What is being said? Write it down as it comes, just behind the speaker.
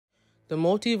The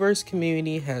multiverse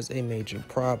community has a major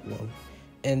problem,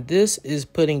 and this is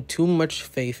putting too much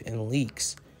faith in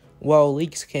leaks. While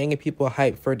leaks can get people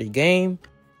hyped for the game,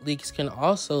 leaks can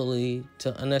also lead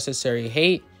to unnecessary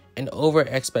hate and over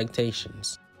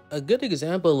expectations. A good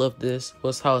example of this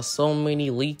was how so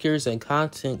many leakers and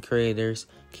content creators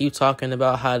keep talking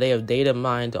about how they have data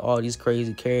mined all these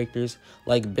crazy characters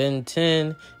like Ben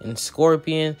 10 and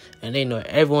Scorpion, and they know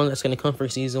everyone that's going to come for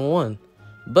season 1.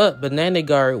 But Banana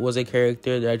Guard was a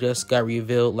character that just got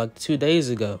revealed like 2 days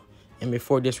ago. And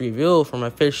before this reveal from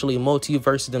officially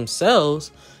Multiverse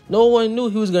themselves, no one knew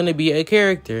he was going to be a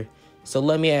character. So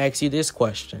let me ask you this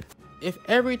question. If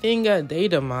everything got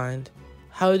data mined,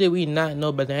 how did we not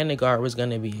know Banana Guard was going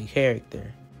to be a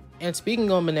character? And speaking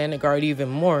on Banana Guard even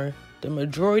more, the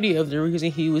majority of the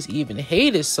reason he was even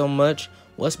hated so much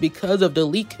was because of the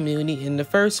leak community in the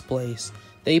first place.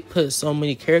 They put so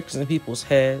many characters in people's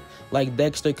head, like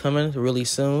Dexter coming really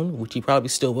soon, which he probably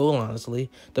still will,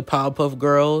 honestly, the Powerpuff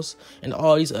Girls, and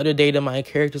all these other data mine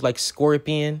characters like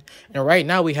Scorpion, and right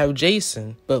now we have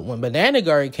Jason. But when Banana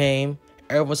Guard came,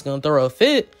 everyone's gonna throw a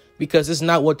fit because it's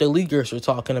not what the leakers were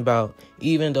talking about,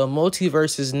 even though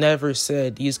Multiversus never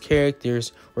said these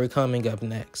characters were coming up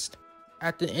next.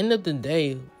 At the end of the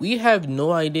day, we have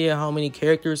no idea how many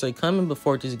characters are coming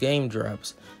before this game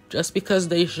drops. Just because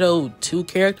they showed 2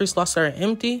 character slots that are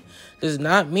empty does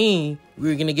not mean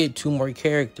we're going to get 2 more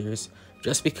characters.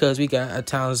 Just because we got a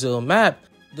Townsville map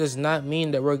does not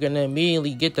mean that we're going to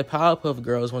immediately get the Powerpuff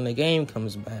Girls when the game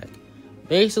comes back.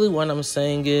 Basically what I'm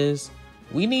saying is,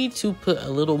 we need to put a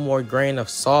little more grain of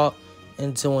salt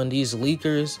into when these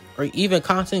leakers or even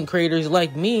content creators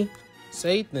like me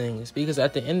say things, because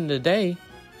at the end of the day,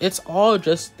 it's all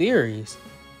just theories.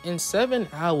 In 7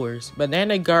 hours,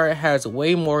 Banana Guard has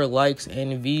way more likes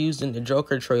and views than the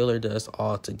Joker trailer does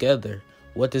altogether.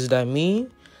 What does that mean?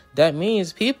 That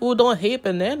means people don't hate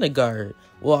Banana Guard.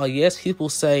 Well, yes, people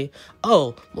say,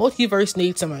 oh, Multiverse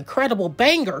needs some incredible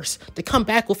bangers to come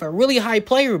back with a really high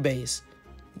player base.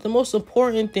 The most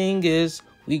important thing is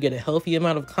we get a healthy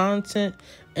amount of content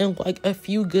and like a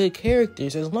few good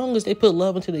characters. As long as they put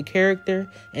love into the character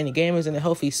and the game is in a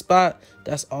healthy spot,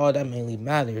 that's all that mainly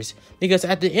matters. Because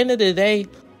at the end of the day,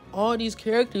 all these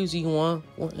characters you want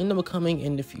will end up coming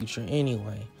in the future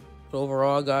anyway. But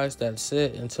overall, guys, that's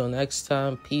it. Until next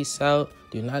time, peace out.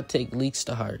 Do not take leaks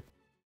to heart.